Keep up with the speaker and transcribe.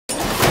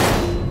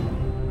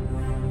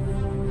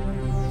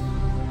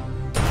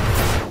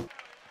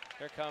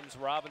Here comes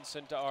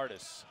Robinson to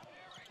Artis.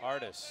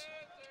 Artis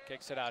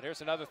kicks it out.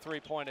 Here's another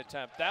three-point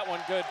attempt. That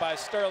one good by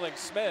Sterling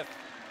Smith.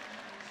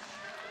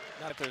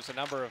 Not if there's a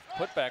number of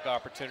putback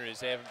opportunities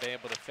they haven't been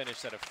able to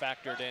finish that have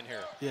factored in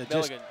here. Yeah,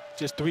 Milligan.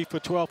 just 3 for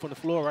 12 on the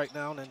floor right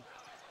now, and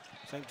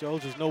St.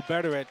 Joe's is no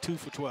better at 2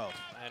 for 12.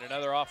 And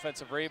another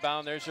offensive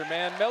rebound. There's your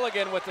man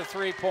Milligan with the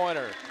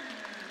three-pointer.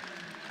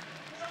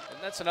 And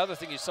that's another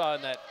thing you saw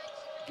in that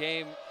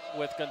game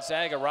with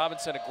Gonzaga.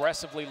 Robinson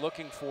aggressively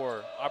looking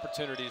for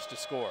opportunities to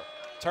score.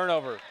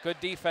 Turnover, good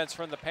defense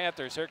from the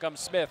Panthers. Here comes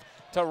Smith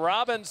to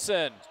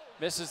Robinson.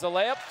 Misses the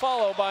layup,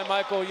 followed by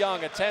Michael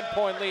Young. A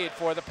 10-point lead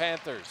for the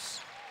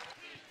Panthers.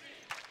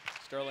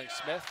 Sterling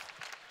Smith,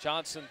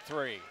 Johnson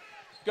three.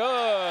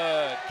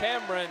 Good,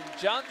 Cameron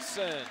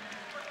Johnson.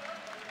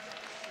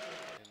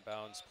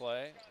 Inbounds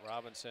play,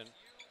 Robinson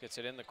gets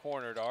it in the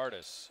corner to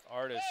Artis.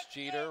 Artis,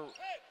 Jeter,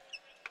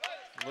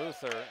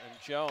 Luther,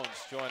 and Jones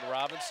join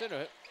Robinson,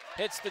 who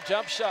hits the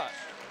jump shot.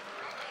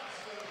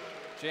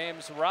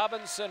 James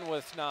Robinson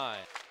with 9.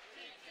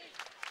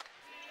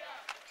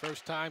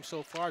 First time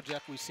so far,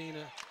 Jeff, we've seen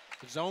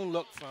a zone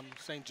look from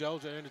St.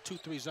 Joe's. They're in the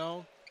 2-3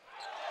 zone,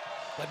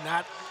 but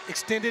not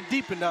extended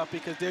deep enough,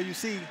 because there you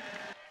see.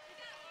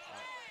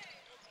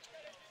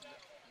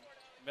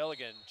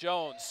 Milligan,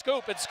 Jones,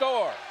 scoop and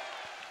score.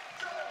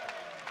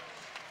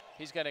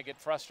 He's going to get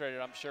frustrated,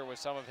 I'm sure, with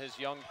some of his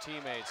young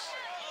teammates.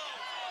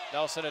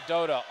 Nelson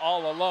Adota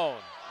all alone.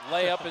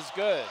 Layup is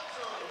good.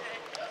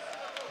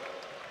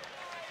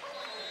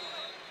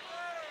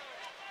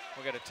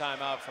 We'll get a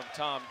timeout from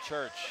Tom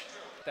Church.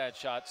 That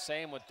shot,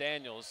 same with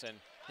Daniels, and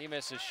he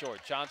misses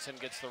short. Johnson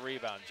gets the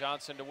rebound.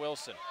 Johnson to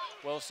Wilson.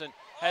 Wilson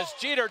has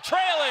Jeter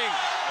trailing.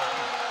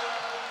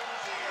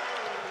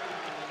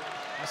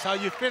 That's how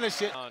you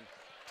finish it. On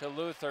to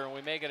Luther, and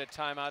we may get a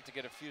timeout to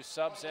get a few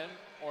subs in,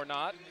 or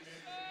not.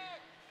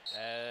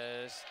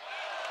 As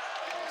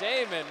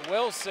Damon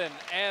Wilson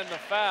and the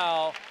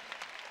foul.